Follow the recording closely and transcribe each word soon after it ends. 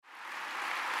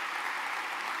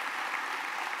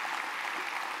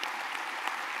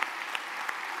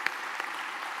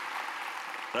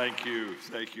Thank you.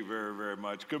 Thank you very, very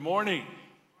much. Good morning.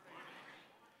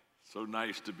 So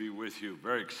nice to be with you.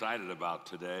 Very excited about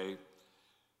today.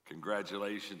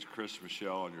 Congratulations, Chris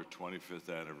Michelle, on your 25th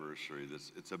anniversary.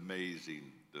 It's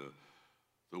amazing,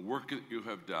 the work that you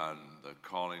have done, the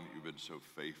calling you've been so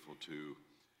faithful to,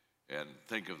 and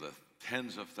think of the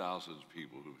tens of thousands of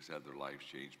people who've had their lives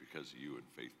changed because of you and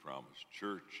Faith Promise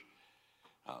Church.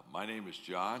 My name is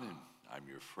John, and I'm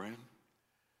your friend.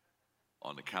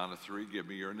 On the count of three, give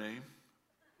me your name.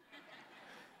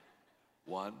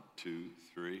 1, 2,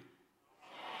 3.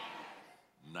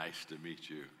 Nice to meet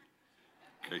you.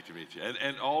 Great to meet you.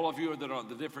 And all of you that are on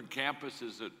the different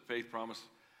campuses at Faith Promise,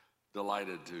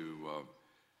 delighted to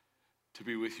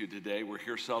be with you today. We're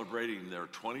here celebrating their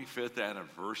 25th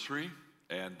anniversary.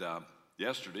 And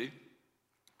yesterday,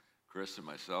 Chris and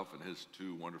myself and his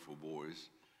two wonderful boys,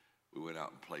 we went out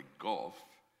and played golf.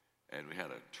 And we had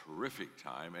a terrific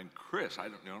time. And Chris, I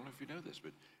don't know if you know this,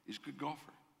 but he's a good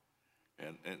golfer.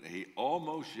 And he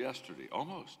almost hit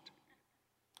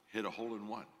a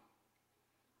hole-in-one.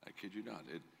 I kid you not.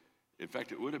 In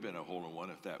fact, it would have been a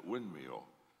hole-in-one if that windmill.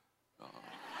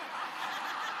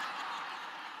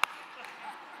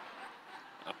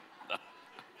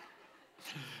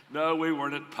 No, we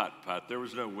weren't at putt-putt. There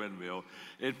was no windmill.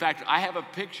 In fact, I have a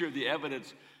picture of the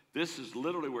evidence. This is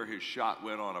literally where his shot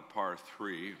went on a par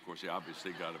 3. Of course, he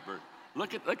obviously got a bird.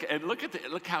 Look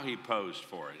how he posed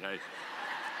for it.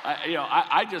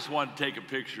 I just want to take a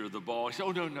picture of the ball. He said,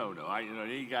 "Oh no."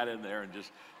 He got in there and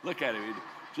just look at him.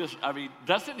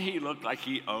 Doesn't he look like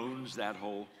he owns that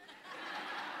hole?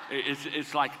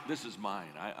 It's like, this is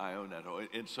mine. I own that hole.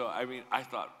 And so I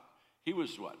thought he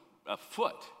was a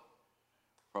foot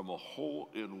from a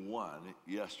hole-in-one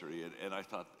yesterday, and I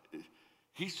thought.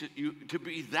 He said, to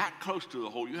be that close to the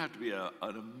hole, you have to be an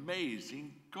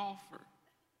amazing golfer.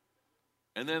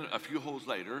 And then a few holes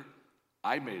later,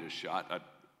 I made a shot.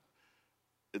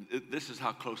 This is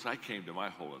how close I came to my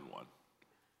hole-in-one.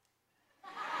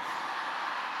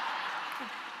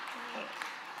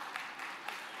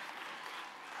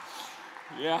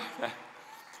 Yeah.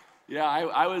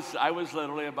 I was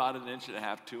literally about 1.5 inches,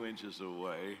 2 inches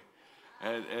away.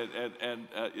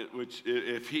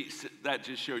 That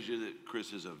just shows you that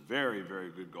Chris is a very,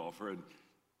 very good golfer, and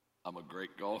I'm a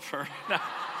great golfer.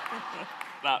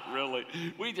 Not really.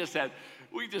 We just had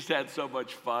so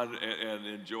much fun and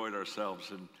enjoyed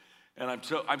ourselves, and I'm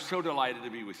so delighted to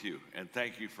be with you, and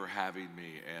thank you for having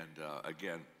me, and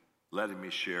again, letting me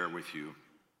share with you.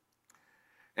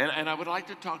 And I would like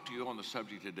to talk to you on the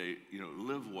subject today.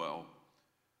 Live well,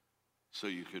 so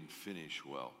you can finish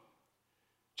well.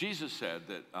 Jesus said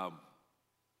that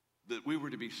we were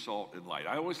to be salt and light.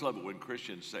 I always love it when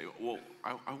Christians say, "Well,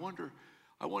 I wonder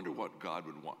what God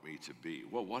would want me to be."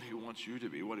 Well, what He wants you to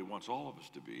be, what He wants all of us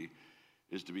to be,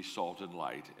 is to be salt and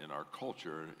light in our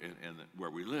culture and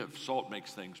where we live. Salt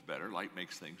makes things better. Light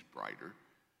makes things brighter.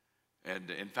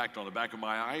 And in fact, on the back of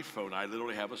my iPhone, I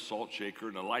literally have a salt shaker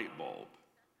and a light bulb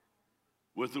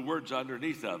with the words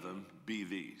underneath of them, "Be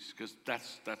these," because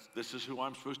this is who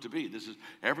I'm supposed to be. This is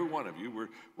every one of you.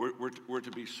 We're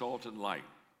to be salt and light.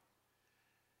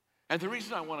 And the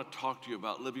reason I want to talk to you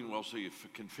about living well so you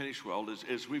can finish well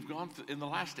is we've gone through, in the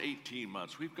last 18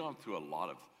 months, we've gone through a lot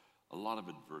of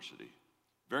adversity,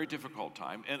 very difficult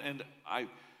time, and I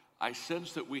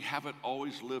sense that we haven't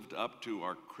always lived up to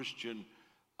our Christian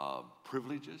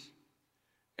privileges.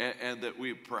 And that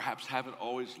we perhaps haven't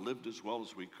always lived as well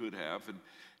as we could have,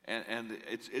 and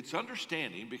it's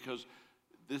understanding because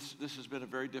this has been a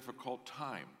very difficult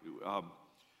time.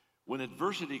 When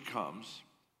adversity comes,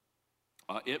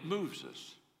 it moves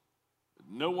us.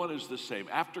 No one is the same.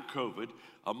 After COVID,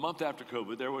 a month after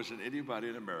COVID, there wasn't anybody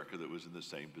in America that was in the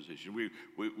same position. We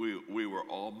were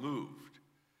all moved,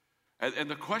 and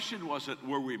the question wasn't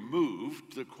were we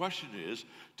moved. The question is,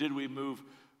 did we move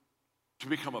to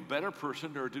become a better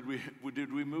person, or did we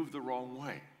move the wrong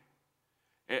way?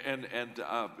 And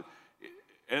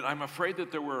I'm afraid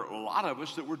that there were a lot of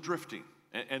us that were drifting,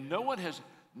 and no one has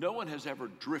ever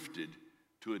drifted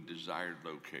to a desired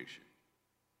location.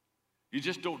 You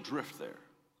just don't drift there.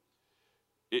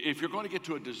 If you're going to get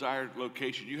to a desired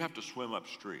location, you have to swim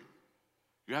upstream.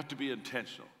 You have to be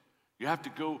intentional. You have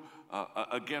to go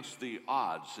against the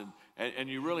odds, and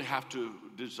you really have to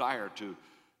desire to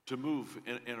move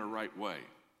in a right way.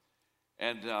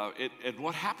 And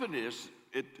what happened is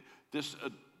this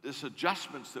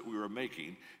adjustments that we were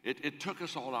making, it took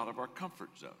us all out of our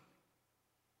comfort zone.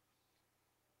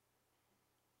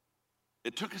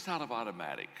 It took us out of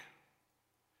automatic.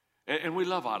 And we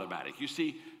love automatic. You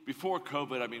see, before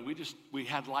COVID, I mean, we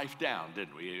had life down,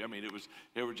 didn't we? I mean,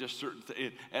 there were just certain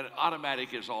things. And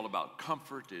automatic is all about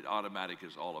comfort. Automatic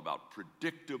is all about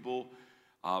predictable.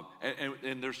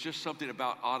 And there's just something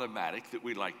about automatic that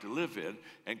we like to live in.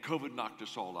 And COVID knocked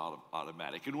us all out of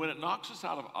automatic. And when it knocks us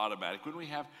out of automatic, when we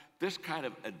have this kind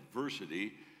of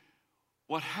adversity,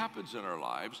 what happens in our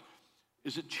lives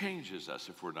is it changes us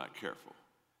if we're not careful.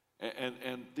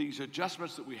 And these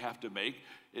adjustments that we have to make,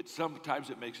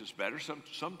 sometimes it makes us better.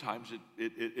 Sometimes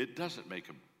it doesn't make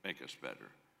us better.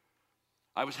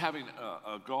 I was having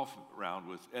a golf round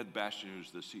with Ed Bastian,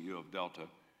 who's the CEO of Delta,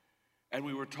 and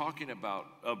we were talking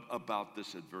about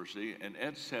this adversity. And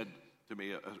Ed said to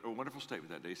me a wonderful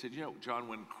statement that day. He said, John,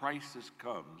 when crisis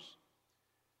comes,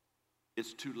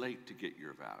 it's too late to get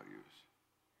your values.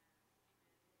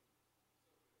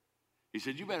 He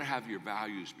said, you better have your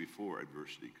values before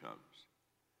adversity comes.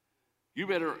 You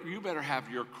better have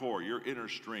your core, your inner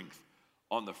strength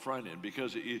on the front end,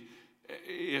 because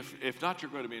if not, you're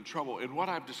going to be in trouble. And what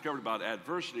I've discovered about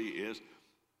adversity is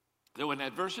that when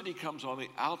adversity comes on the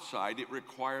outside, it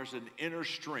requires an inner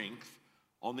strength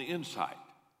on the inside.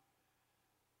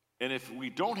 And if we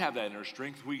don't have that inner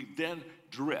strength, we then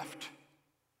drift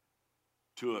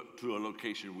to a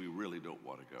location we really don't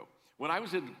want to go. When I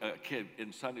was a kid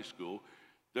in Sunday school,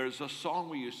 there's a song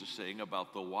we used to sing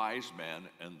about the wise man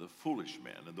and the foolish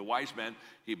man. And the wise man,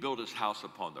 he built his house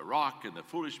upon the rock, and the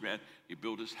foolish man, he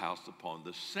built his house upon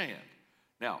the sand.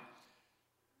 Now,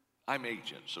 I'm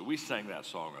ancient, so we sang that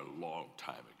song a long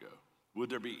time ago. Would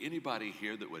there be anybody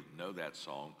here that would know that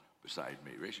song beside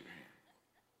me? Raise your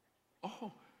hand.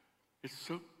 Oh, it's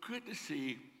so good to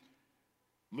see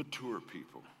mature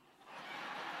people.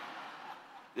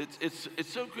 It's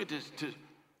so good to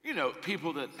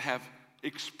people that have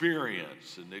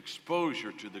experience and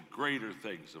exposure to the greater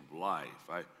things of life.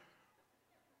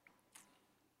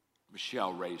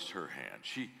 Michelle raised her hand.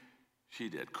 She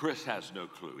did. Chris has no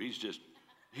clue. He's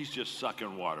just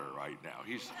sucking water right now.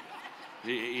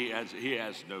 He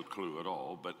has no clue at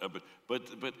all. But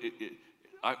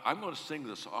I'm going to sing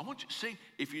this song. I want you to sing.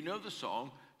 If you know the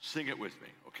song, sing it with me,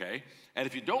 okay? And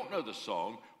if you don't know the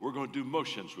song, we're going to do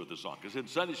motions with the song. Because in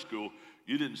Sunday school,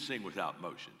 you didn't sing without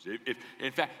motions.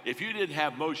 In fact, if you didn't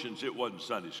have motions, it wasn't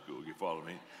Sunday school. You follow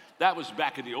me? That was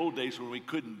back in the old days when we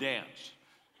couldn't dance.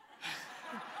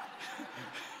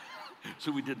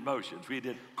 So we did motions. We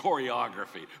did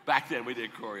choreography. Back then, we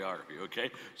did choreography,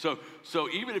 okay? So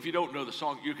even if you don't know the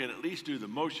song, you can at least do the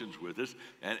motions with us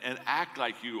and act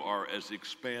like you are as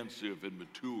expansive and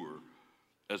mature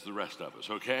as the rest of us,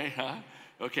 okay? Huh?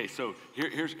 Okay, so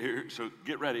so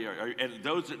get ready. And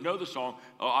those that know the song,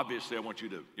 obviously I want you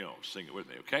to, sing it with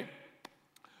me, okay?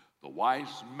 The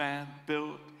wise man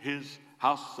built his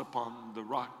house upon the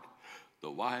rock. The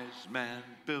wise man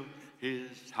built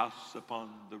his house upon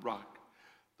the rock.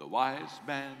 The wise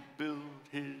man built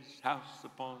his house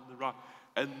upon the rock,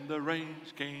 and the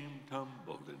rains came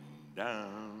tumbling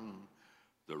down.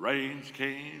 The rains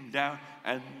came down,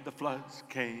 and the floods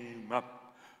came up.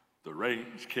 The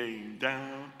rains came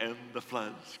down and the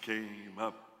floods came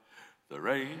up. The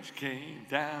rains came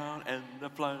down and the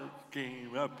floods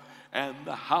came up, and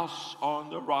the house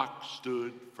on the rock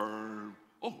stood firm.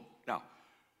 Oh, now,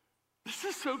 this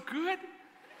is so good.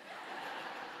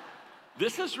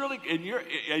 This is really,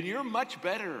 and you're much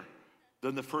better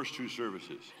than the first two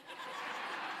services.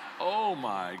 Oh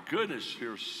my goodness,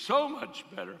 you're so much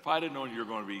better. If I'd have known you were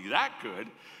going to be that good,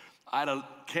 I'd have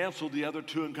canceled the other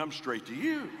two and come straight to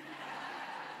you.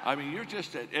 I mean, you're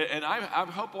just, and I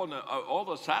hope on all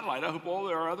the satellite, I hope all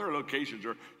our other locations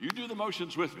you do the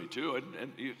motions with me too.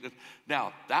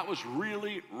 Now, that was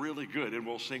really, really good. And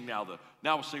we'll sing now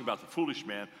we'll sing about the foolish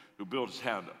man who built his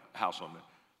house on the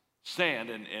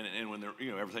sand. And when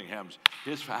everything happens,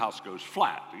 his house goes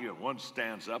flat. One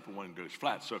stands up and one goes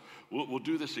flat. So we'll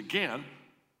do this again.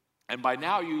 And by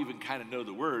now you even kind of know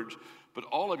the words, but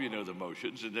all of you know the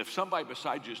motions. And if somebody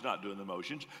beside you is not doing the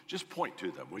motions, just point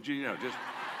to them, would you?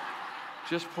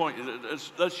 Just point.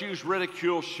 Let's use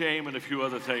ridicule, shame, and a few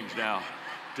other things now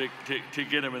to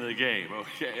get them in the game.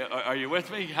 Okay, are you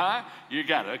with me? Huh? You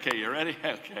got it. Okay, you ready?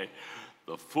 Okay.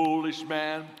 The foolish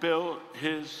man built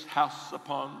his house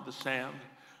upon the sand.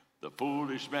 The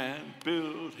foolish man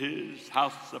built his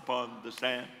house upon the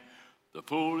sand. The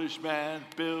foolish man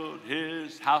built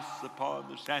his house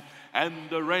upon the sand, and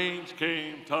the rains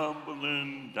came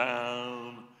tumbling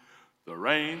down. The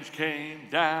rains came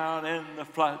down and the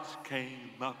floods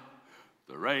came up.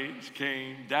 The rains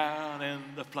came down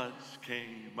and the floods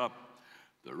came up.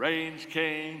 The rains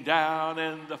came down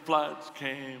and the floods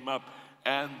came up,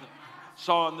 and the house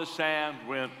on the sand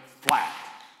went flat.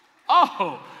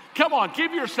 Oh, Come on,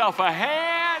 give yourself a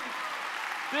hand.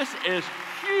 This is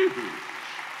huge.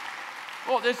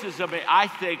 Well, this is amazing. I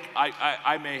think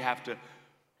I may have to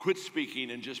quit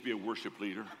speaking and just be a worship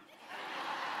leader.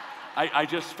 I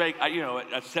just fake,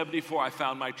 at 74, I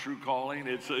found my true calling.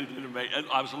 It's amazing.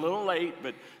 I was a little late,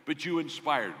 but you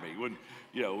inspired me. When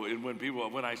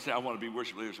I say I want to be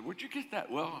worship leader, I say, where'd you get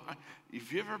that? Well,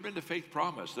 if you've ever been to Faith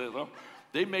Promise,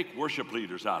 they make worship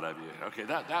leaders out of you. Okay,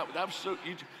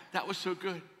 that was so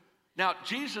good. Now,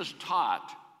 Jesus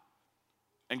taught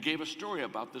and gave a story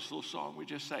about this little song we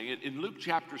just sang. In Luke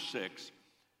chapter 6,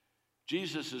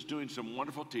 Jesus is doing some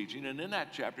wonderful teaching, and in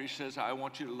that chapter he says, I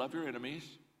want you to love your enemies.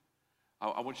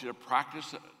 I want you to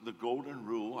practice the golden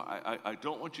rule. I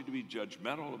don't want you to be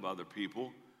judgmental of other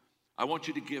people. I want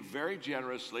you to give very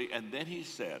generously. And then he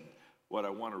said what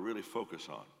I want to really focus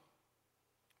on.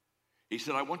 He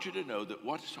said, I want you to know that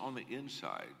what's on the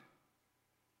inside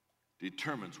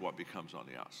determines what becomes on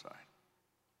the outside.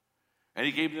 And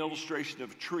he gave an illustration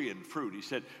of a tree and fruit. He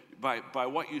said, by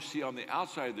what you see on the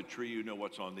outside of the tree, you know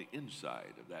what's on the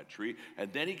inside of that tree.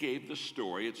 And then he gave the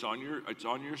story. It's on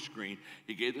your screen.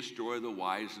 He gave the story of the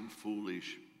wise and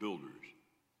foolish builders.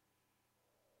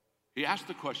 He asked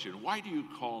the question, why do you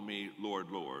call me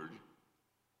Lord, Lord,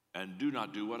 and do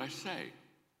not do what I say?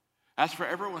 As for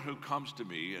everyone who comes to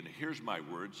me and hears my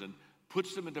words and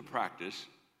puts them into practice,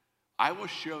 I will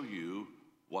show you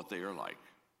what they are like.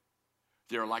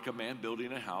 They are like a man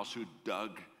building a house who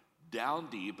dug down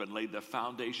deep and laid the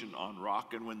foundation on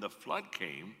rock. And when the flood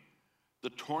came,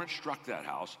 the torrent struck that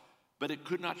house, but it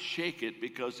could not shake it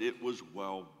because it was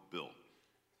well built.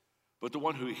 But the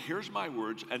one who hears my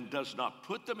words and does not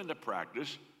put them into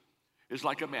practice is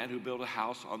like a man who built a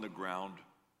house on the ground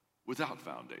without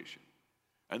foundation.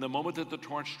 And the moment that the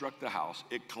torrent struck the house,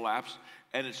 it collapsed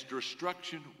and its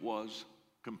destruction was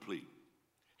complete.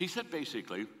 He said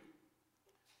basically,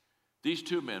 these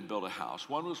two men built a house.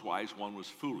 One was wise, one was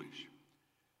foolish.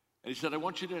 And he said, I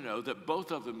want you to know that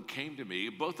both of them came to me,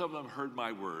 both of them heard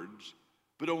my words,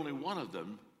 but only one of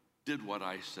them did what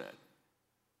I said.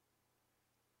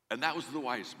 And that was the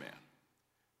wise man.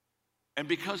 And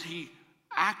because he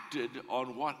acted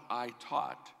on what I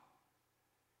taught,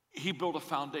 he built a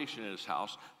foundation in his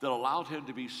house that allowed him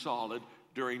to be solid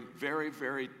during very,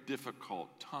 very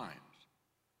difficult times.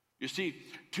 You see,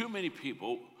 too many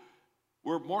people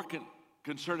we're more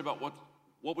concerned about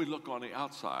what we look on the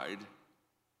outside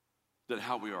than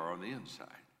how we are on the inside.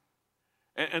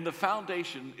 And the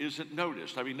foundation isn't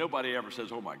noticed. I mean, nobody ever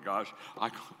says, oh my gosh,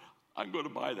 I'm going to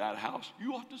buy that house.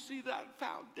 You ought to see that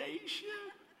foundation.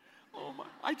 Oh my,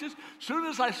 as soon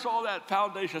as I saw that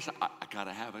foundation, I said, I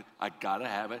gotta have it. I gotta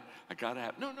have it.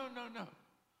 No.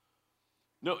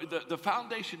 No, the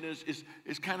foundation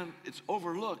is kind of, it's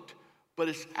overlooked, but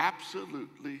it's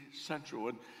absolutely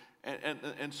central.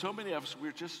 And so many of us,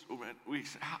 we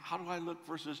say, how do I look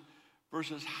versus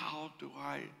how do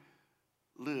I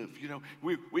live? You know,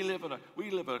 we live in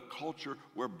a culture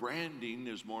where branding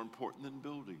is more important than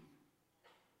building.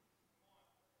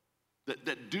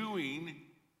 That doing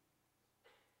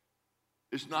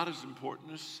is not as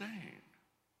important as saying.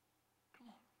 Come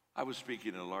on. I was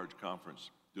speaking at a large conference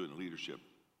doing leadership.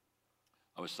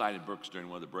 I was signing books during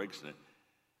one of the breaks, and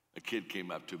a kid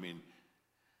came up to me and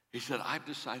he said, I've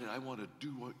decided I want to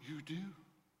do what you do.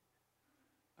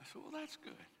 I said, well, that's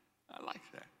good. I like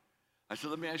that. I said,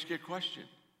 let me ask you a question.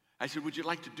 I said, would you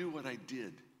like to do what I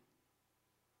did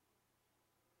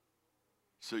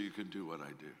so you can do what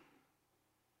I do?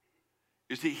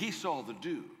 You see, he saw the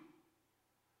do,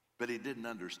 but he didn't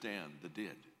understand the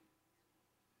did.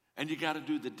 And you got to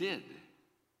do the did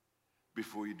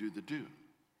before you do the do.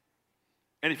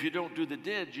 And if you don't do the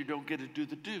did, you don't get to do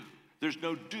the do. There's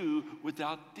no do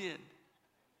without did.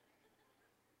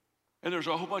 And there's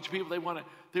a whole bunch of people, they want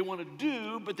to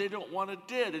do, but they don't want to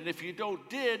did. And if you don't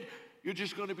did, you're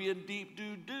just going to be in deep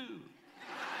do.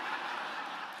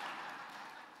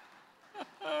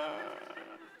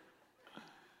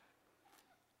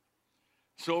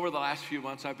 So over the last few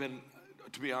months,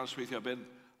 to be honest with you, I've been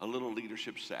a little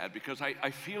leadership sad because I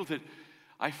feel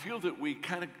that we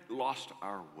kind of lost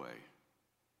our way.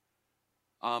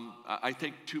 I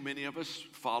think too many of us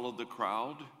followed the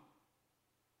crowd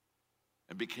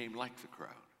and became like the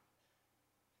crowd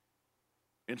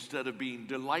instead of being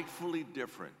delightfully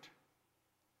different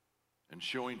and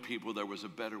showing people there was a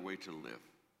better way to live.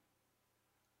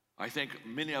 I think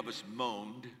many of us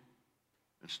moaned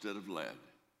instead of led.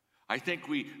 I think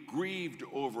we grieved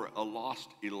over a lost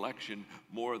election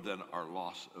more than our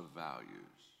loss of values.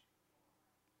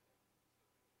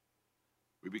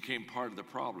 We became part of the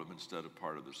problem instead of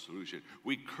part of the solution.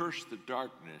 We cursed the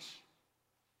darkness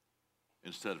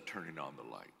instead of turning on the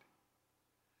light.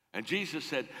 And Jesus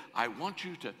said, I want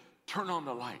you to turn on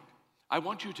the light. I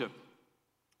want you to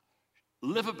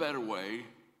live a better way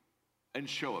and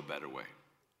show a better way.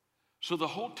 So the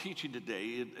whole teaching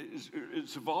today is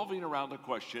evolving around the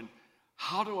question,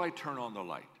 how do I turn on the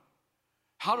light?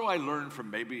 How do I learn from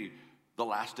maybe the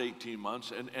last 18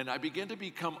 months and I begin to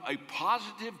become a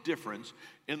positive difference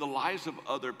in the lives of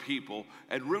other people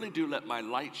and really do let my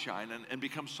light shine and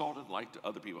become salt and light to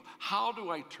other people? How do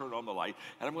I turn on the light?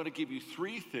 And I'm going to give you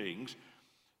 3 things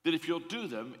that if you'll do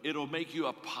them, it'll make you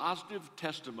a positive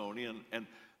testimony and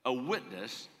a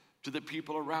witness to the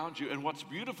people around you. And what's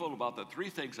beautiful about the 3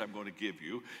 things I'm going to give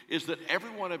you is that every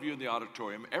one of you in the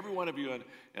auditorium, every one of you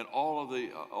in all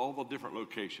the different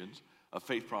locations of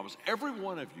Faith Promise, every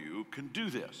one of you can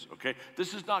do this, okay?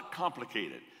 This is not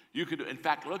complicated. You can, in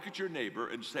fact, look at your neighbor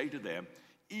and say to them,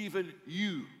 even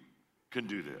you can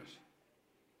do this.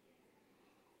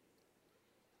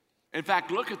 In fact,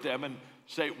 look at them and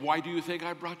say, why do you think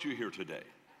I brought you here today?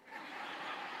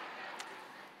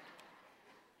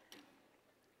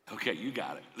 Okay, you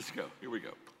got it. Let's go. Here we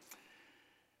go.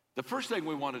 The first thing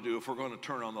we want to do if we're going to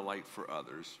turn on the light for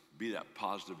others, be that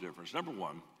positive difference, number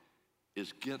 1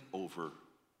 is get over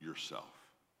yourself.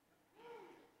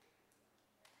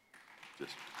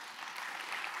 Just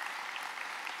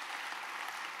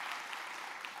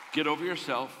get over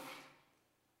yourself.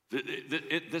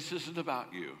 This isn't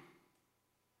about you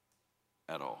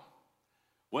at all.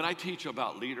 When I teach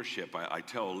about leadership, I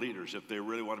tell leaders if they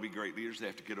really want to be great leaders, they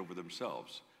have to get over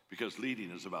themselves. Because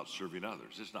leading is about serving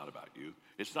others. It's not about you.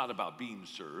 It's not about being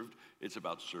served. It's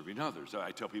about serving others.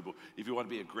 I tell people, if you want to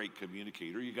be a great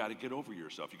communicator, you got to get over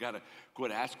yourself. You got to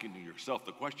quit asking yourself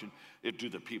the question, do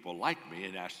the people like me?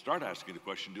 And start asking the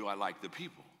question, do I like the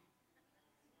people?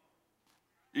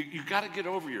 You got to get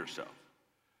over yourself.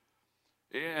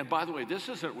 And by the way, this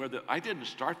isn't where I didn't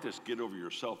start this get over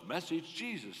yourself message.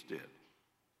 Jesus did.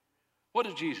 What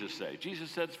did Jesus say? Jesus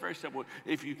said it's very simple.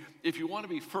 If you want to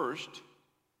be first,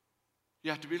 you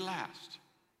have to be last.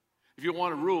 If you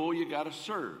want to rule, you got to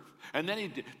serve. And then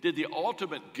he did the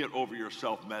ultimate get over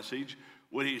yourself message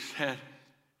when he said,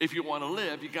 if you want to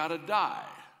live, you got to die.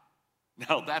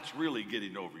 Now that's really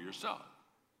getting over yourself.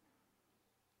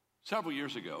 Several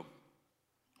years ago,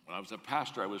 when I was a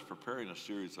pastor, I was preparing a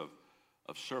series of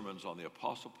sermons on the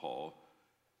Apostle Paul.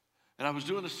 And I was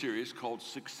doing a series called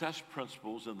Success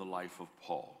Principles in the Life of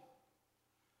Paul.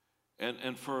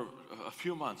 And for a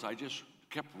few months, I just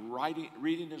kept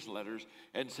reading his letters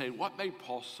and saying, what made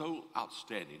Paul so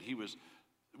outstanding? He was,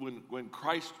 when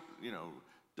Christ,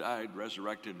 died,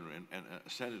 resurrected, and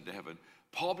ascended to heaven,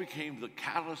 Paul became the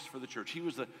catalyst for the church. He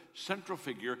was the central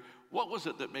figure. What was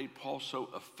it that made Paul so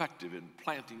effective in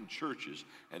planting churches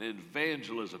and in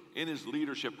evangelism, in his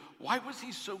leadership? Why was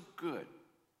he so good?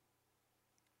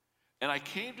 And I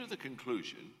came to the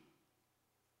conclusion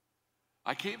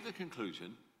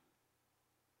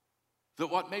that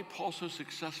what made Paul so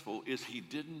successful is he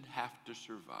didn't have to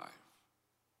survive.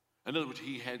 In other words,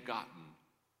 he had gotten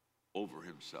over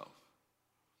himself.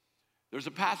 There's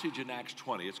a passage in Acts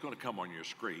 20, it's going to come on your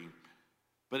screen,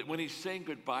 but when he's saying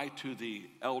goodbye to the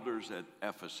elders at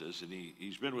Ephesus, and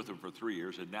he's been with them for 3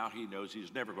 years, and now he knows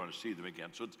he's never going to see them again.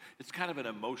 So it's kind of an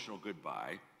emotional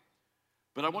goodbye.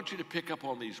 But I want you to pick up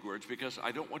on these words because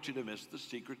I don't want you to miss the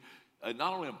secret,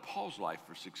 not only in Paul's life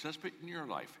for success, but in your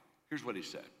life. Here's what he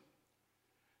said.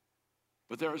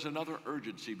 But there is another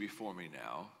urgency before me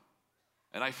now,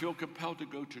 and I feel compelled to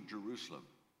go to Jerusalem.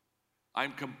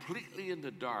 I'm completely in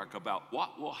the dark about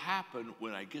what will happen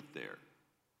when I get there.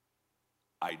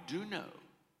 I do know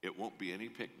it won't be any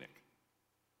picnic,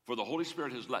 for the Holy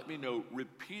Spirit has let me know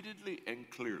repeatedly and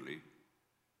clearly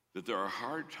that there are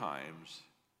hard times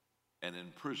and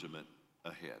imprisonment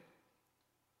ahead.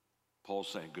 Paul's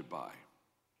saying goodbye.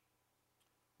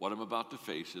 What I'm about to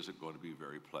face isn't going to be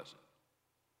very pleasant.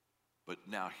 But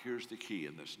now here's the key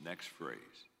in this next phrase.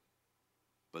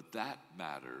 But that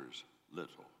matters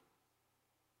little.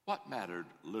 What mattered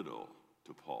little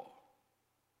to Paul?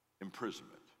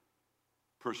 Imprisonment,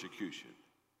 persecution,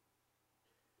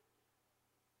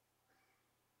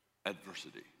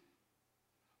 adversity.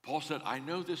 Paul said, I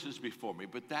know this is before me,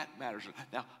 but that matters.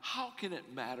 Now, how can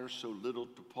it matter so little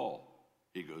to Paul?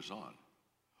 He goes on.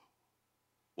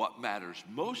 What matters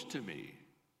most to me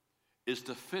is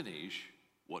to finish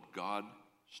what God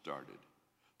started.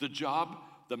 The job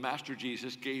the Master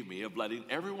Jesus gave me of letting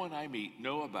everyone I meet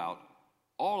know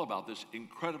all about this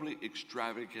incredibly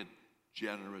extravagant,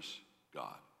 generous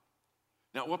God.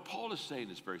 Now, what Paul is saying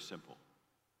is very simple.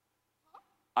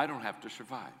 I don't have to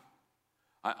survive.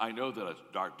 I know that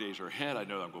dark days are ahead. I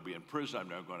know that I'm going to be in prison. I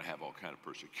know I'm going to have all kind of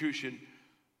persecution.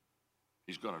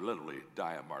 He's going to literally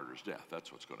die a martyr's death.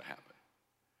 That's what's going to happen.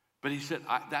 But he said,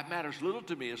 that matters little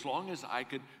to me as long as I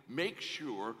can make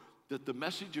sure that the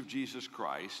message of Jesus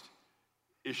Christ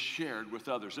is shared with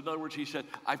others. In other words, he said,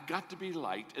 I've got to be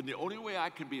light, and the only way I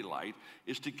can be light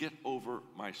is to get over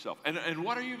myself. And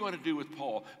what are you going to do with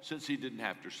Paul since he didn't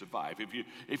have to survive?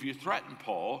 If you threaten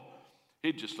Paul,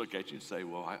 he'd just look at you and say,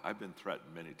 well, I've been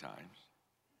threatened many times.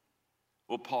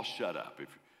 Well, Paul, shut up.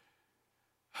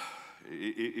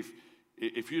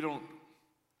 If you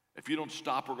don't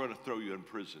stop, we're going to throw you in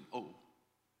prison. Oh,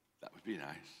 that would be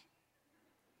nice.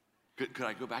 Could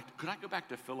I go back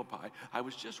to Philippi? I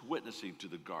was just witnessing to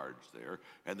the guards there,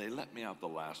 and they let me out the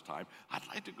last time. I'd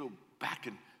like to go back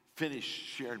and finish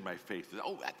sharing my faith.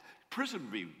 Oh, that prison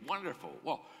would be wonderful.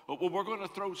 Well, we're going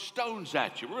to throw stones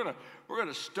at you. We're going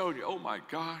to stone you. Oh my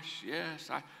gosh,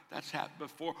 yes, that's happened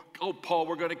before. Oh, Paul,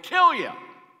 we're going to kill you.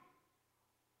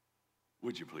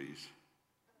 Would you please?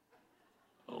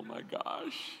 Oh my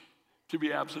gosh, to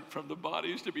be absent from the body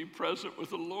is to be present with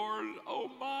the Lord.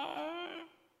 Oh my.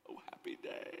 Oh, happy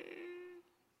day.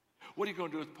 What are you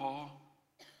going to do with Paul?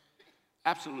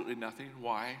 Absolutely nothing.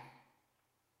 Why?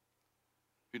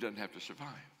 He doesn't have to survive.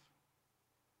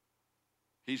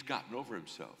 He's gotten over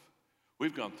himself.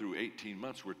 We've gone through 18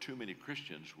 months where too many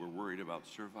Christians were worried about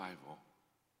survival.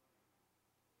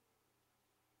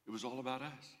 It was all about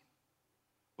us.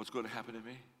 What's going to happen to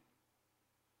me?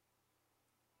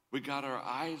 We got our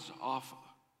eyes off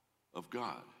of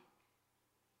God.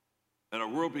 And our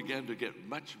world began to get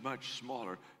much, much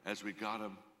smaller as we got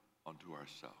them onto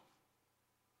ourselves.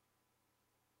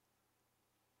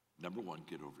 Number one,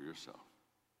 get over yourself.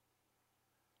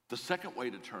 The second way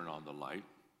to turn on the light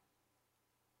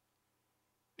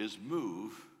is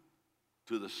move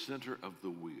to the center of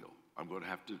the wheel. I'm going to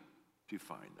have to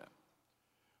define that.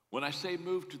 When I say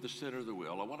move to the center of the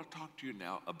wheel, I want to talk to you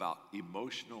now about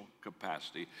emotional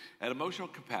capacity. And emotional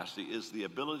capacity is the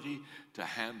ability to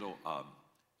handle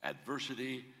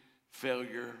adversity,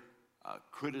 failure,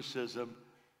 criticism,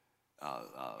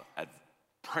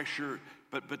 pressure,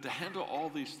 but to handle all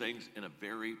these things in a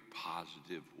very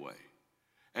positive way.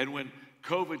 And when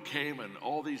COVID came and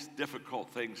all these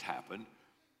difficult things happened,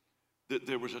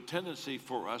 there was a tendency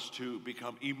for us to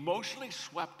become emotionally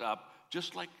swept up,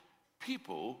 just like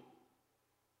people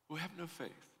who have no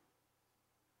faith.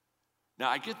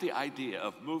 Now, I get the idea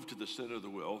of move to the center of the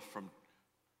wheel from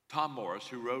Tom Morris,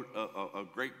 who wrote a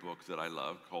great book that I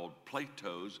love called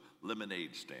Plato's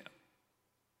Lemonade Stand.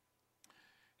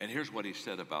 And here's what he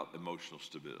said about emotional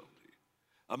stability.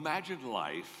 Imagine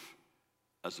life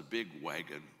as a big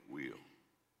wagon wheel.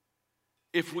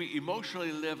 If we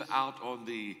emotionally live out on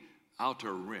the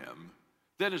outer rim,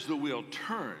 then as the wheel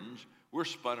turns, we're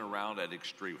spun around at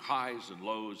extreme highs and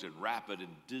lows in rapid and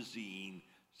dizzying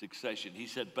succession. He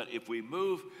said, but if we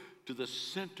move to the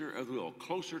center of the wheel,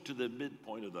 closer to the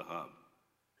midpoint of the hub,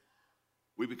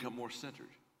 we become more centered.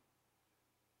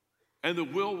 And the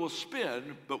wheel will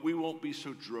spin, but we won't be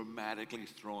so dramatically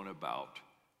thrown about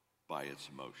by its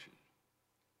motion.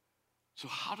 So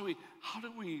how do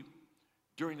we,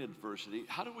 during adversity,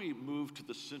 how do we move to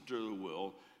the center of the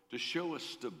wheel to show a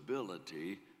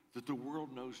stability that the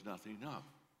world knows nothing of?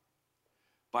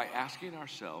 By asking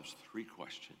ourselves three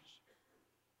questions.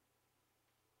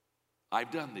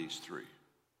 I've done these three,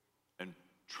 and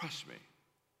trust me,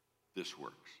 this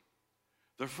works.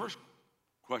 The first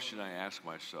question I ask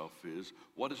myself is,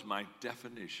 what is my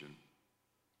definition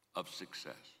of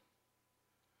success?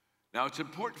 Now, it's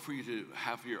important for you to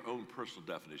have your own personal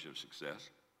definition of success.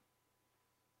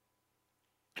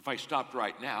 If I stopped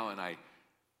right now and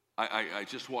I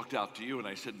just walked out to you and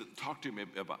I said, talk to me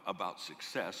about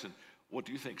success, and what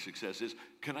do you think success is?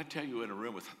 Can I tell you, in a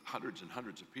room with hundreds and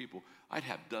hundreds of people, I'd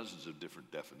have dozens of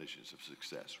different definitions of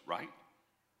success, right?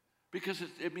 Because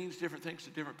it means different things to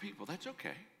different people. That's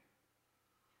okay.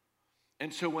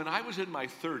 And so when I was in my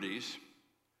 30s,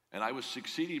 and I was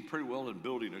succeeding pretty well in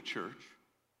building a church,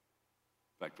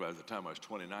 in fact, by the time I was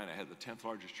 29, I had the 10th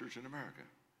largest church in America.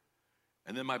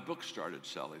 And then my book started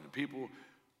selling, and people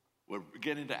were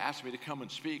beginning to ask me to come and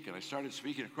speak, and I started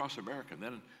speaking across America and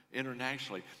then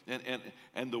internationally.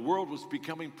 And the world was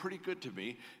becoming pretty good to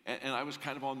me, and I was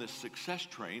kind of on this success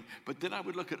train. But then I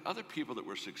would look at other people that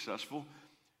were successful,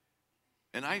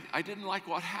 and I didn't like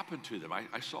what happened to them.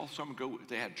 I saw some go,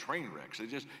 they had train wrecks. They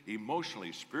just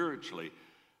emotionally, spiritually,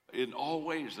 in all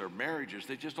ways, their marriages,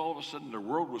 they just all of a sudden, their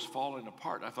world was falling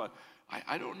apart. I thought,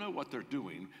 I don't know what they're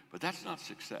doing, but that's not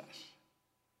success.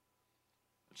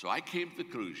 And so I came to the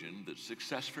conclusion that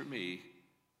success for me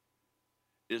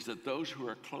is that those who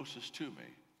are closest to me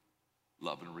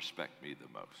love and respect me the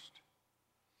most.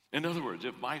 In other words,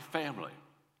 if my family,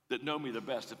 that know me the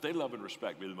best, if they love and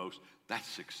respect me the most, that's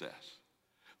success.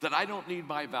 That I don't need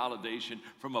my validation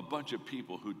from a bunch of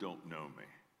people who don't know me.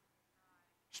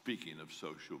 Speaking of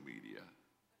social media.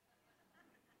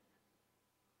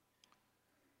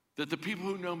 That the people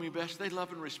who know me best, they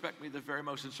love and respect me the very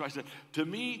most. And so I said, to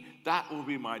me, that will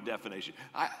be my definition.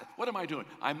 What am I doing?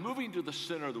 I'm moving to the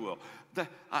center of the will.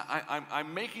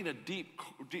 I'm making a deep,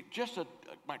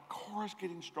 my core is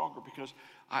getting stronger because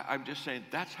I'm just saying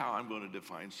that's how I'm going to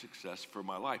define success for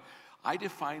my life. I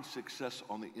define success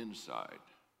on the inside,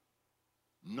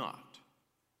 not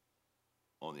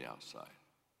on the outside.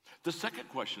 The second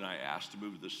question I asked to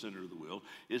move to the center of the wheel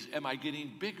is, am I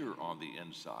getting bigger on the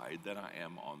inside than I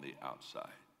am on the outside?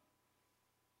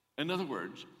 In other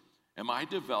words, am I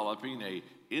developing a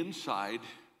inside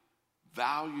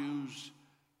values,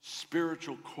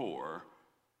 spiritual core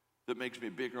that makes me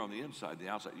bigger on the inside than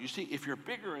the outside? You see, if you're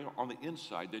bigger on the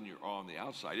inside than you're on the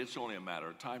outside, it's only a matter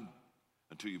of time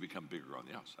until you become bigger on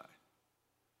the outside.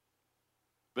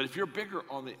 But if you're bigger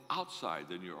on the outside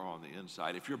than you are on the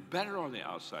inside, if you're better on the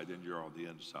outside than you're on the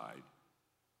inside,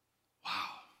 wow.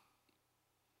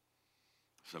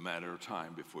 It's a matter of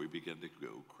time before you begin to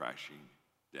go crashing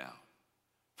down.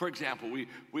 For example,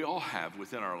 we all have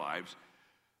within our lives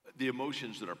the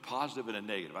emotions that are positive and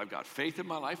negative. I've got faith in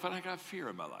my life and I got fear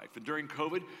in my life. And during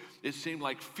COVID, it seemed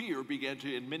like fear began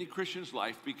to, in many Christians'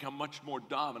 life, become much more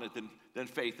dominant than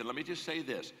faith. And let me just say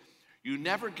this. You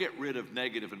never get rid of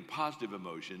negative and positive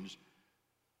emotions,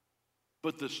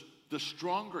 but the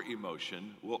stronger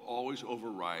emotion will always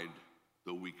override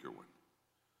the weaker one.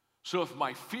 So if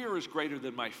my fear is greater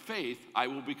than my faith, I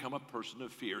will become a person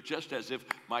of fear. Just as if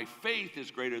my faith is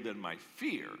greater than my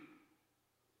fear,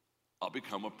 I'll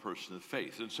become a person of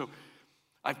faith. And so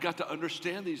I've got to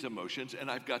understand these emotions,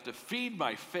 and I've got to feed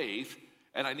my faith,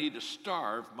 and I need to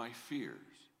starve my fears.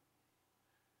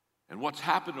 And what's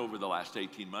happened over the last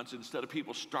 18 months, instead of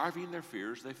people starving their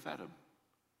fears, they fed them.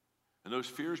 And those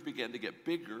fears began to get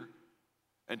bigger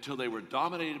until they were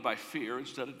dominated by fear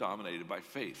instead of dominated by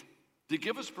faith. To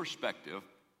give us perspective,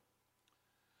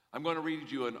 I'm going to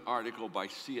read you an article by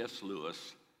C.S.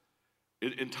 Lewis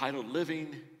entitled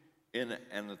Living in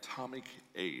an Atomic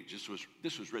Age.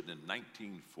 This was written in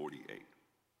 1948.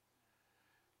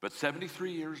 But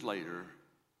 73 years later,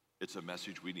 it's a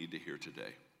message we need to hear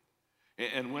today.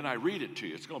 And when I read it to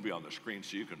you, it's going to be on the screen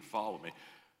so you can follow me.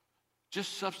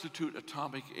 Just substitute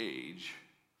atomic age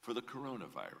for the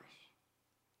coronavirus.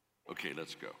 Okay,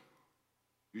 let's go.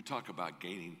 You talk about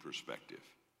gaining perspective.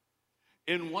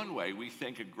 In one way, we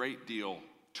think a great deal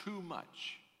too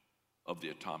much of the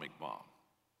atomic bomb.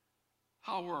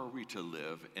 How are we to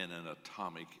live in an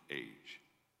atomic age?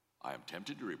 I am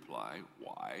tempted to reply,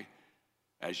 why?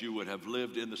 As you would have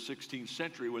lived in the 16th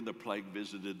century when the plague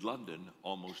visited London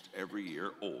almost every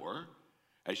year, or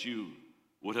as you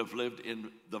would have lived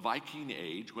in the Viking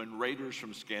age when raiders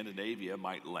from Scandinavia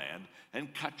might land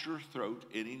and cut your throat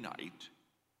any night,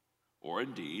 or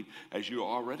indeed, as you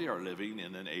already are living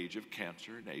in an age of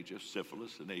cancer, an age of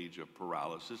syphilis, an age of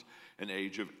paralysis, an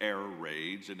age of air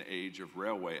raids, an age of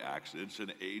railway accidents,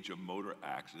 an age of motor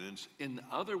accidents. In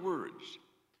other words,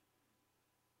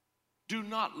 do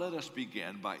not let us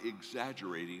begin by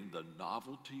exaggerating the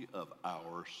novelty of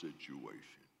our situation.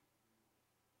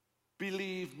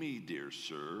 Believe me, dear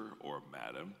sir or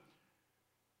madam,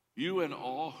 you and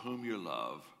all whom you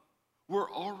love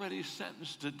were already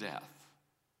sentenced to death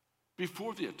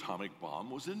before the atomic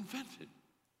bomb was invented.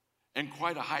 And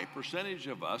quite a high percentage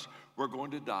of us were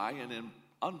going to die in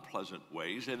unpleasant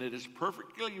ways, and it is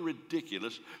perfectly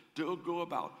ridiculous to go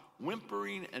about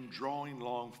whimpering and drawing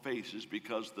long faces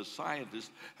because the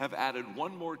scientists have added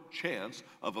one more chance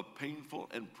of a painful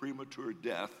and premature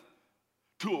death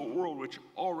to a world which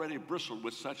already bristled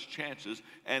with such chances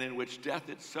and in which death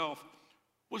itself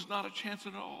was not a chance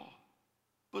at all,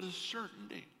 but a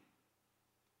certainty.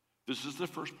 This is the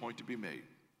first point to be made.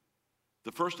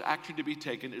 The first action to be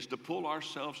taken is to pull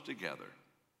ourselves together.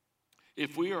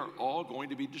 If we are all going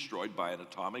to be destroyed by an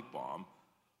atomic bomb,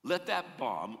 let that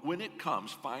bomb, when it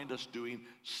comes, find us doing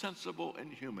sensible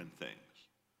and human things.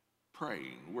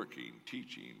 Praying, working,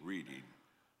 teaching, reading,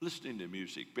 listening to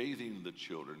music, bathing the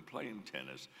children, playing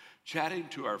tennis, chatting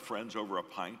to our friends over a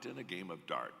pint and a game of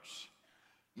darts.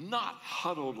 Not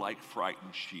huddled like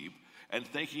frightened sheep and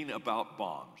thinking about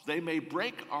bombs. They may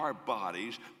break our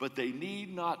bodies, but they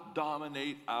need not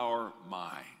dominate our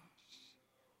minds.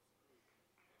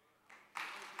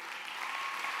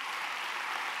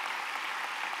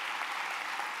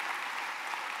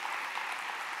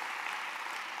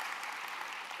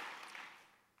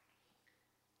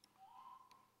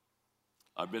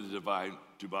 I've been to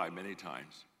Dubai many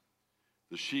times.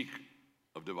 The Sheikh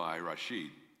of Dubai,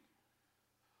 Rashid,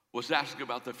 was asking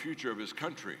about the future of his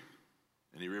country.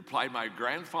 And he replied, my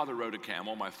grandfather rode a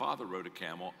camel, my father rode a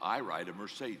camel, I ride a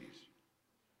Mercedes.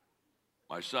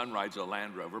 My son rides a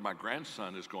Land Rover, my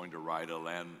grandson is going to ride a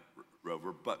Land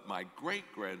Rover, but my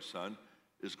great-grandson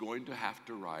is going to have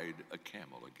to ride a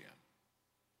camel again.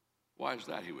 Why is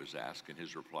that, he was asked, and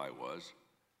his reply was,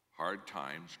 hard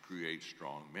times create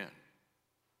strong men.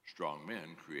 Strong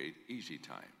men create easy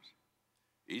times.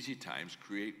 Easy times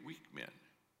create weak men.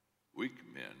 Weak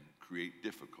men create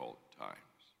difficult times.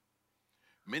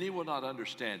 Many will not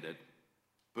understand it,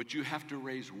 but you have to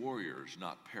raise warriors,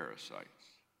 not parasites.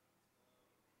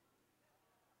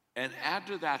 And add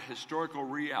to that historical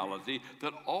reality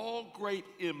that all great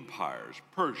empires,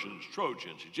 Persians,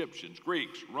 Trojans, Egyptians,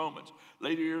 Greeks, Romans,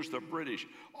 later years the British,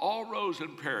 all rose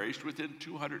and perished within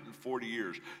 240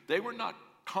 years. They were not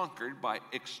conquered by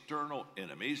external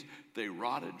enemies. They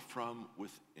rotted from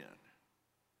within.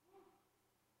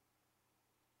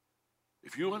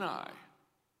 If you and I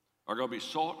are going to be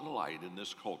salt and light in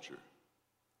this culture,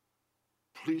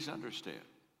 please understand,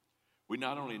 we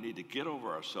not only need to get over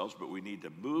ourselves, but we need to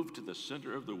move to the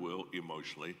center of the wheel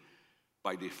emotionally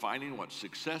by defining what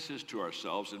success is to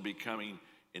ourselves and becoming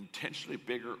intentionally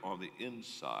bigger on the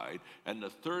inside. And the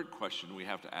third question we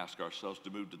have to ask ourselves to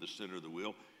move to the center of the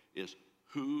wheel is,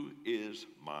 who is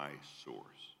my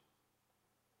source?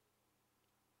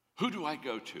 Who do I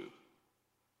go to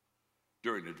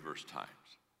during adverse times?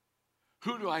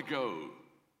 Who do I go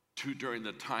to during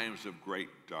the times of great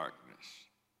darkness?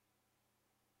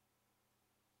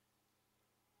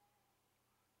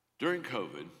 During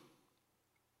COVID,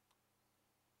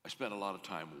 I spent a lot of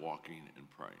time walking and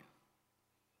praying.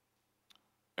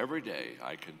 Every day,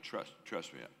 I can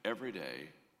trust me, every day,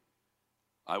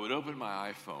 I would open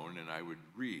my iPhone and I would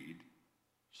read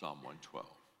Psalm 112.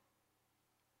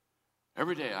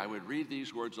 Every day, I would read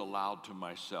these words aloud to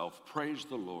myself, praise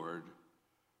the Lord,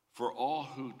 for all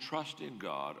who trust in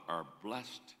God are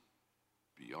blessed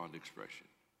beyond expression.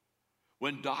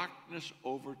 When darkness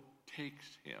overtakes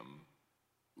him,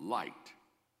 light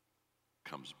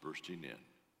comes bursting in.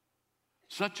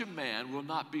 Such a man will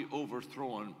not be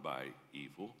overthrown by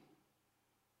evil.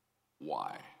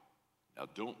 Why? Now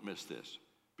don't miss this.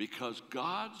 Because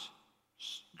God's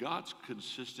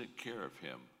consistent care of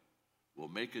him will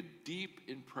make a deep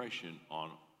impression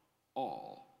on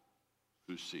all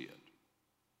who see it.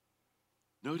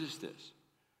 Notice this.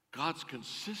 God's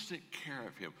consistent care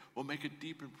of him will make a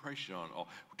deep impression on all.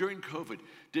 During COVID,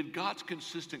 did God's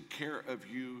consistent care of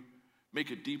you make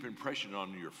a deep impression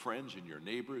on your friends and your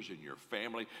neighbors and your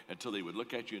family until they would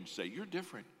look at you and say, you're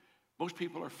different. Most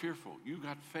people are fearful. You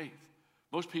got faith.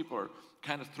 Most people are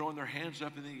kind of throwing their hands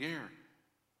up in the air.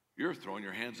 You're throwing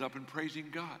your hands up and praising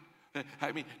God.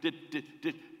 I mean,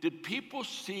 did people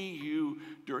see you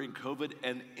during COVID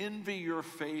and envy your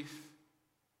faith?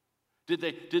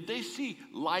 Did they see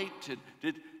light?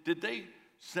 Did they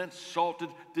sense salt?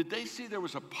 Did they see there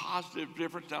was a positive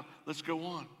difference? Now, let's go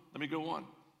on. Let me go on.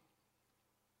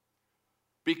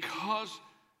 Because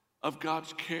of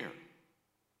God's care,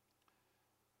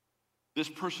 this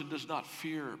person does not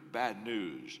fear bad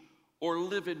news or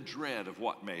live in dread of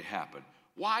what may happen.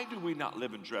 Why do we not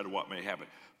live in dread of what may happen?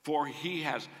 For he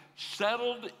has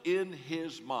settled in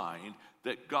his mind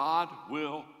that God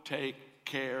will take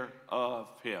care of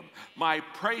him. My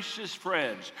precious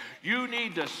friends, you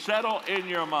need to settle in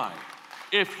your mind.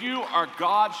 If you are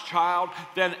God's child,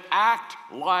 then act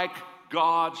like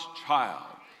God's child.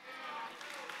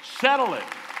 Settle it.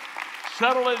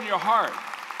 Settle in your heart.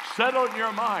 Settle in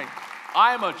your mind.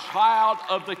 I'm a child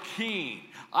of the King.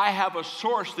 I have a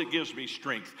source that gives me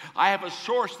strength. I have a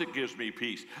source that gives me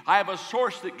peace. I have a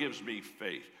source that gives me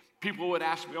faith. People would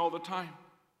ask me all the time.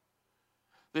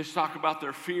 They talk about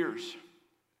their fears.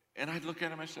 And I'd look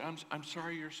at them and say, I'm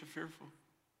sorry you're so fearful.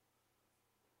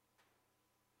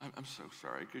 I'm so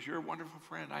sorry because you're a wonderful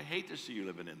friend. I hate to see you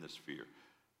living in this fear.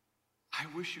 I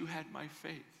wish you had my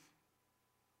faith.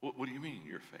 What do you mean,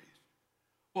 your faith?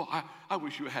 Well, I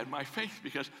wish you had my faith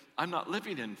because I'm not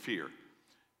living in fear.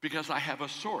 Because I have a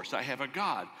source. I have a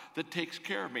God that takes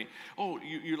care of me. Oh,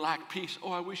 you lack peace.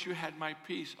 Oh, I wish you had my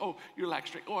peace. Oh, you lack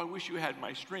strength. Oh, I wish you had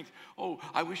my strength. Oh,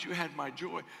 I wish you had my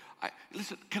joy.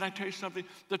 Listen, can I tell you something?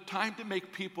 The time to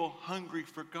make people hungry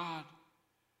for God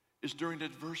is during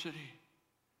adversity.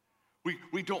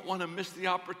 We don't want to miss the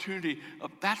opportunity.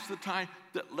 That's the time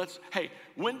that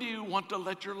when do you want to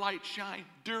let your light shine?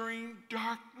 During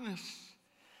darkness.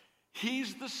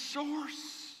 He's the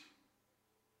source.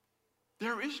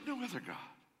 There is no other God.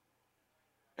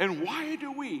 And why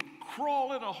do we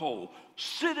crawl in a hole,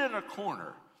 sit in a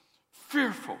corner,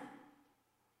 fearful,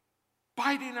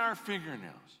 biting our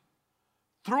fingernails,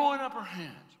 throwing up our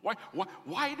hands.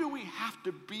 Why do we have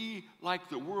to be like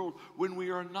the world when we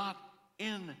are not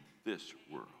in this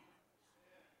world?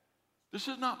 This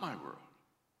is not my world.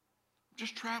 I'm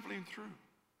just traveling through.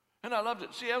 And I loved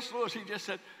it. C.S. Lewis, he just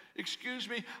said, excuse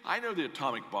me, I know the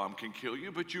atomic bomb can kill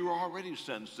you, but you were already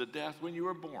sentenced to death when you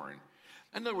were born.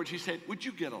 In other words, he said, would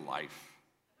you get a life?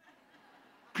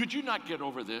 Could you not get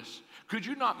over this? Could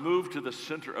you not move to the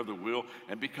center of the wheel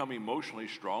and become emotionally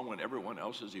strong when everyone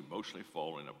else is emotionally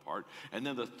falling apart? And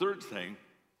then the third thing,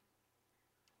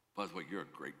 by the way, you're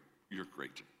great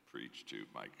to preach too.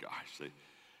 My gosh,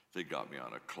 they got me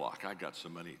on a clock. I got so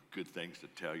many good things to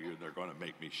tell you, and they're going to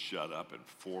make me shut up in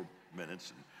 4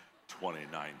 minutes and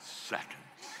 29 seconds.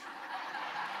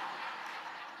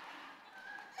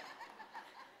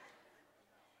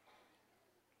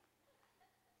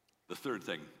 The third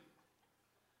thing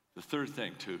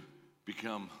to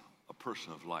become a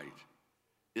person of light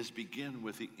is begin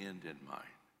with the end in mind.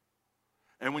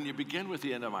 And when you begin with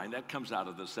the end in mind, that comes out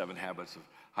of the 7 Habits of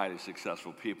Highly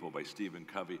Successful People by Stephen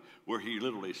Covey, where he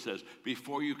literally says,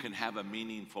 before you can have a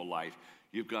meaningful life,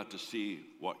 you've got to see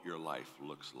what your life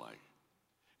looks like.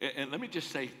 And let me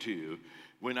just say to you,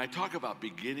 when I talk about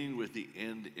beginning with the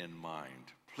end in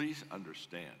mind, please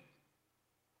understand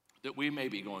that we may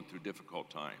be going through difficult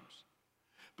times.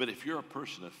 But if you're a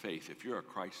person of faith, if you're a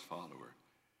Christ follower,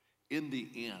 in the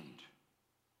end,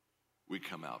 we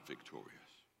come out victorious.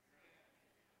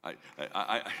 I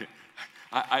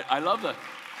love the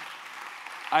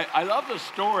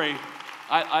story.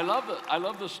 I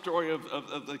love the story of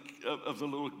the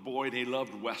little boy, and he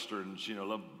loved westerns.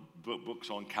 Loved books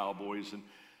on cowboys,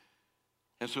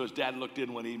 and so his dad looked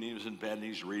in one evening. He was in bed and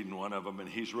he's reading one of them, and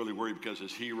he's really worried because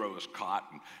his hero is caught,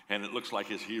 and it looks like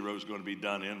his hero is going to be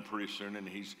done in pretty soon. And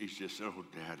he's just said, "Oh,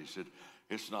 Dad," he said,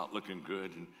 "it's not looking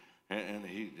good."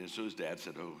 And so his dad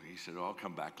said, "Oh," he said, "I'll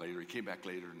come back later." He came back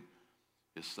later, and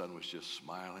his son was just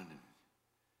smiling. And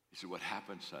he said, "What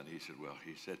happened, son?" He said, "Well,"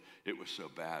 he said, "it was so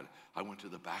bad. I went to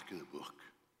the back of the book.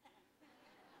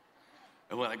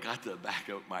 And when I got to the back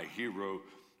of it, my hero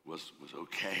was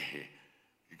okay."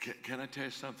 Can I tell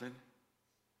you something?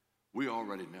 We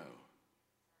already know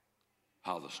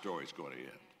how the story's going to end.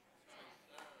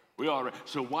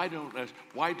 So why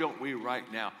don't we right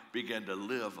now begin to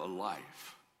live a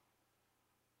life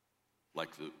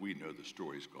like we know the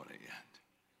story's going to end?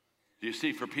 You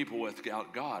see, for people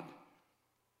without God,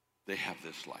 they have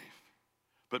this life.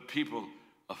 But people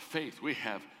of faith, we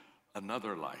have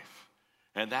another life.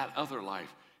 And that other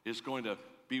life is going to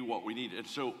be what we need. And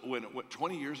so when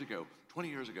 20 years ago,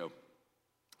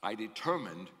 I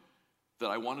determined that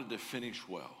I wanted to finish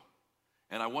well.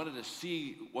 And I wanted to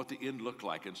see what the end looked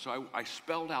like. And so I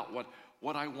spelled out what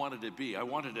I wanted to be. I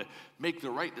wanted to make the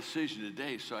right decision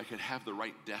today so I could have the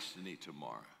right destiny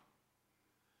tomorrow.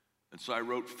 And so I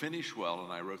wrote finish well,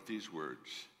 and I wrote these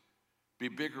words: be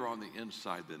bigger on the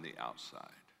inside than the outside.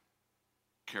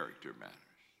 Character matters.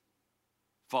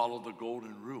 Follow the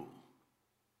golden rule,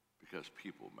 because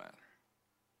people matter.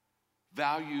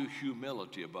 Value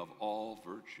humility above all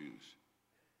virtues,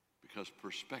 because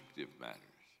perspective matters.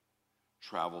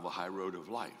 Travel the high road of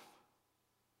life.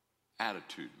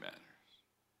 Attitude matters.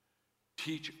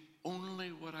 Teach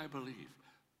only what I believe.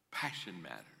 Passion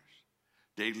matters.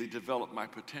 Daily develop my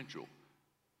potential.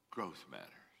 Growth matters.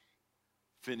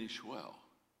 Finish well.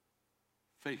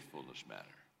 Faithfulness matters.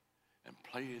 And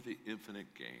play the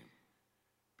infinite game,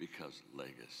 because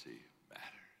legacy matters.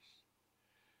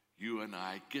 You and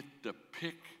I get to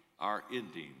pick our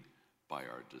ending by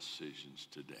our decisions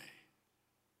today.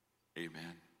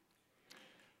 Amen.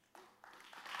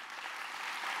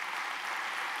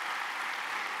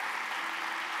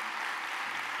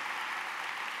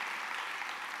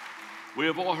 We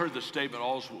have all heard the statement,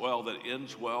 all's well that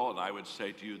ends well, and I would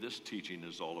say to you, this teaching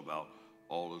is all about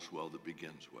all is well that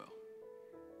begins well.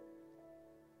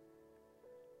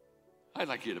 I'd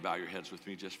like you to bow your heads with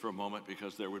me just for a moment,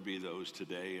 because there would be those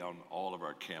today on all of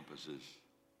our campuses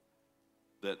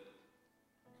that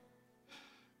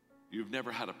you've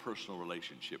never had a personal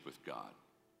relationship with God.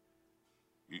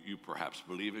 You perhaps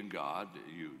believe in God,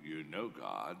 you know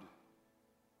God,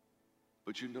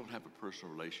 but you don't have a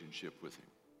personal relationship with Him.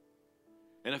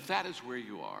 And if that is where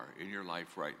you are in your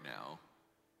life right now,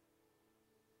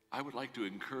 I would like to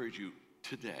encourage you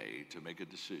today to make a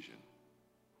decision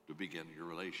to begin your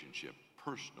relationship,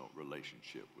 personal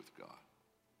relationship with God.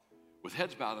 With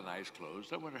heads bowed and eyes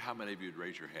closed, I wonder how many of you would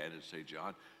raise your hand and say,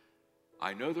 John,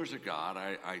 I know there's a God,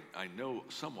 I know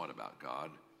somewhat about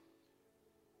God,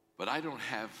 but I don't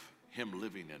have Him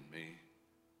living in me,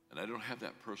 and I don't have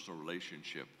that personal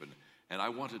relationship, and I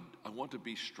want to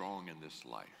be strong in this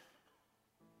life.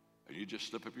 And you just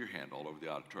slip up your hand all over the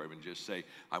auditorium and just say,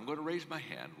 I'm going to raise my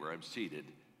hand where I'm seated.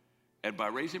 And by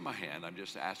raising my hand, I'm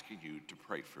just asking you to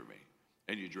pray for me.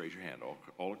 And you'd raise your hand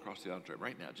all across the auditorium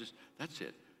right now. Just, that's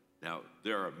it. Now,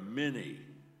 there are many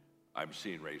I'm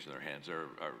seeing raising their hands. There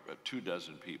are 24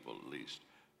 people at least.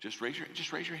 Just raise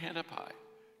your hand up high.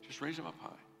 Just raise them up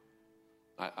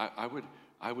high.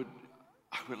 I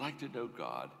would like to know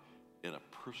God in a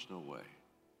personal way.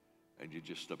 And you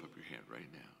just slip up your hand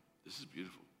right now. This is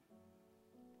beautiful.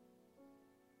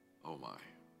 Oh my,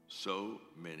 so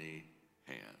many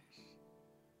hands.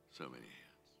 So many hands.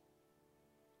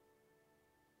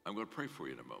 I'm going to pray for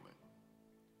you in a moment.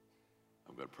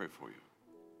 I'm going to pray for you.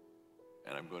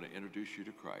 And I'm going to introduce you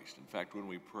to Christ. In fact, when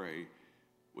we pray,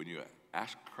 when you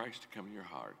ask Christ to come in your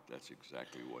heart, that's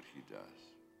exactly what he does.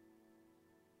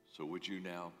 So would you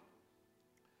now,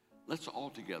 let's all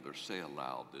together say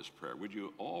aloud this prayer. Would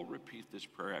you all repeat this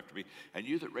prayer after me? And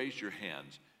you that raised your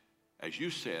hands, as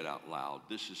you say it out loud,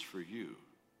 this is for you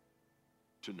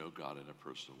to know God in a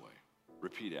personal way.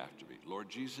 Repeat after me. Lord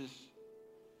Jesus,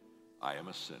 I am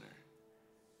a sinner,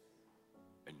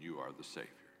 and you are the Savior.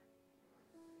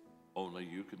 Only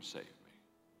you can save me.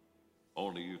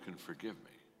 Only you can forgive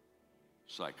me.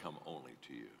 So I come only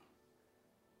to you.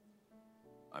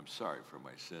 I'm sorry for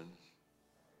my sins.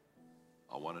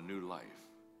 I want a new life,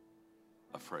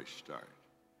 a fresh start.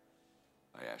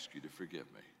 I ask you to forgive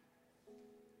me.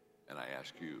 And I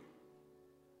ask you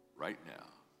right now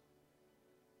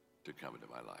to come into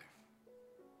my life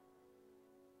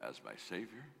as my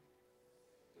Savior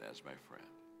and as my friend.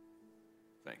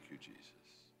 Thank you, Jesus.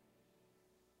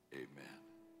 Amen.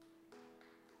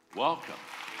 Welcome.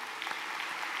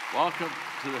 Welcome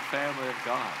to the family of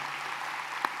God.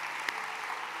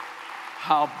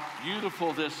 How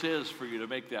beautiful this is for you to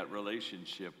make that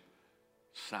relationship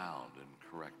sound and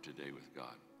correct today with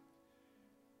God.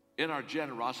 In our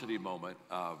generosity moment,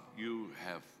 you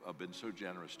have been so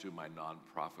generous to my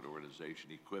nonprofit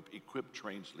organization, Equip. Equip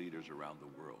trains leaders around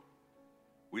the world.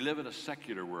 We live in a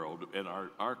secular world, and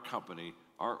our company,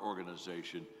 our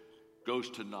organization, goes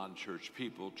to non-church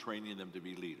people, training them to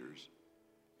be leaders,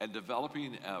 and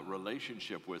developing a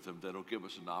relationship with them that'll give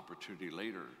us an opportunity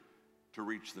later to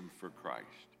reach them for Christ.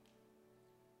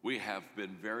 We have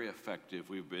been very effective.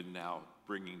 We've been now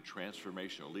bringing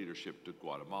transformational leadership to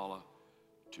Guatemala,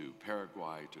 to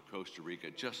Paraguay, to Costa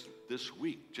Rica. Just this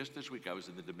week, I was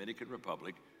in the Dominican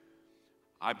Republic.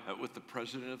 I met with the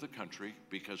president of the country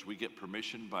because we get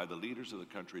permission by the leaders of the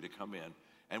country to come in,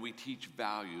 and we teach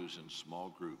values in small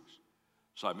groups.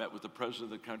 So I met with the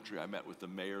president of the country. I met with the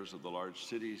mayors of the large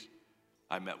cities.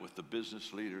 I met with the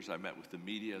business leaders. I met with the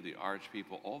media, the arts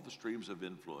people, all the streams of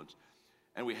influence.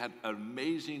 And we had an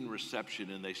amazing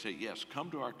reception, and they say, yes,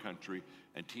 come to our country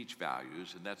and teach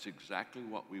values, and that's exactly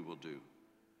what we will do.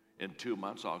 In 2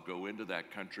 months, I'll go into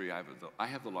that country. I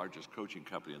have the largest coaching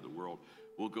company in the world.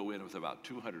 We'll go in with about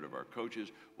 200 of our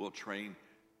coaches. We'll train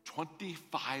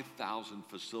 25,000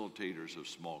 facilitators of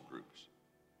small groups.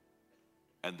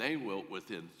 And they will,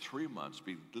 within 3 months,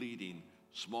 be leading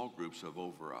small groups of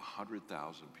over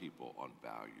 100,000 people on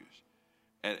values.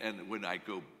 And when I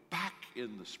go back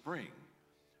in the spring,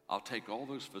 I'll take all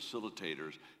those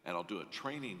facilitators and I'll do a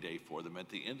training day for them. At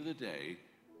the end of the day,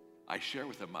 I share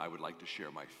with them I would like to share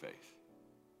my faith.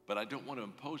 But I don't want to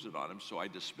impose it on them, so I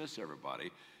dismiss everybody.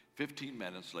 15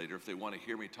 minutes later, if they want to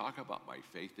hear me talk about my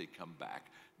faith, they come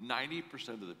back.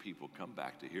 90% of the people come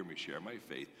back to hear me share my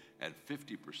faith, and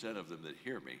 50% of them that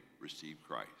hear me receive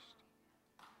Christ.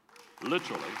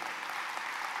 Literally.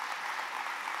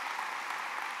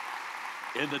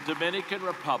 In the Dominican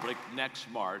Republic next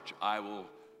March, I will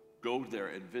go there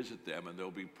and visit them, and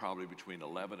there'll be probably between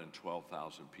 11,000 and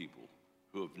 12,000 people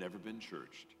who have never been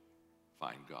churched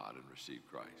find God and receive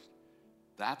Christ.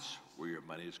 That's where your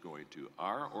money is going to.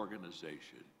 Our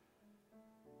organization,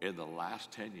 in the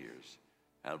last 10 years,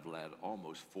 have led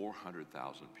almost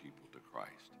 400,000 people to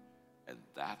Christ. And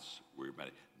that's where your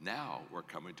money. Now we're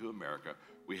coming to America.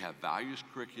 We have values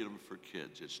curriculum for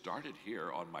kids. It started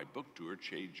here on my book tour,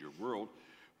 Change Your World,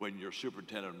 when your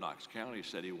superintendent of Knox County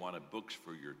said he wanted books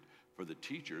for the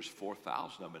teachers,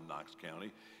 4,000 of them in Knox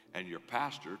County. And your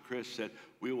pastor, Chris, said,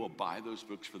 we will buy those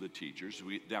books for the teachers.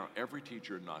 Now, every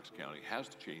teacher in Knox County has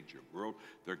to Change Your World.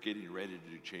 They're getting ready to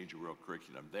do Change Your World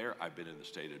curriculum there. I've been in the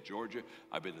state of Georgia.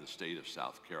 I've been in the state of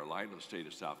South Carolina. The state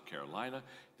of South Carolina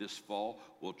this fall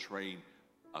will train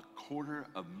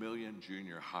 250,000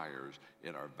 junior hires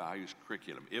in our values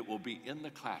curriculum. It will be in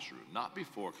the classroom, not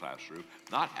before classroom,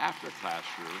 not after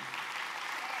classroom.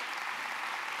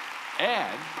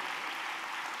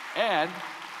 And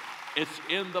it's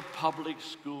in the public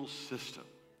school system.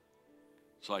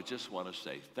 So I just want to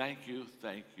say thank you,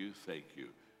 thank you, thank you.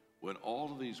 When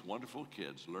all of these wonderful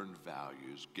kids learn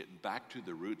values, getting back to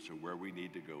the roots of where we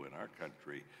need to go in our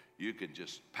country, you can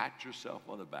just pat yourself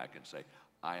on the back and say,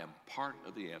 I am part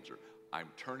of the answer. I'm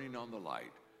turning on the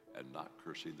light and not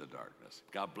cursing the darkness.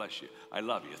 God bless you. I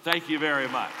love you. Thank you very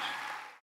much.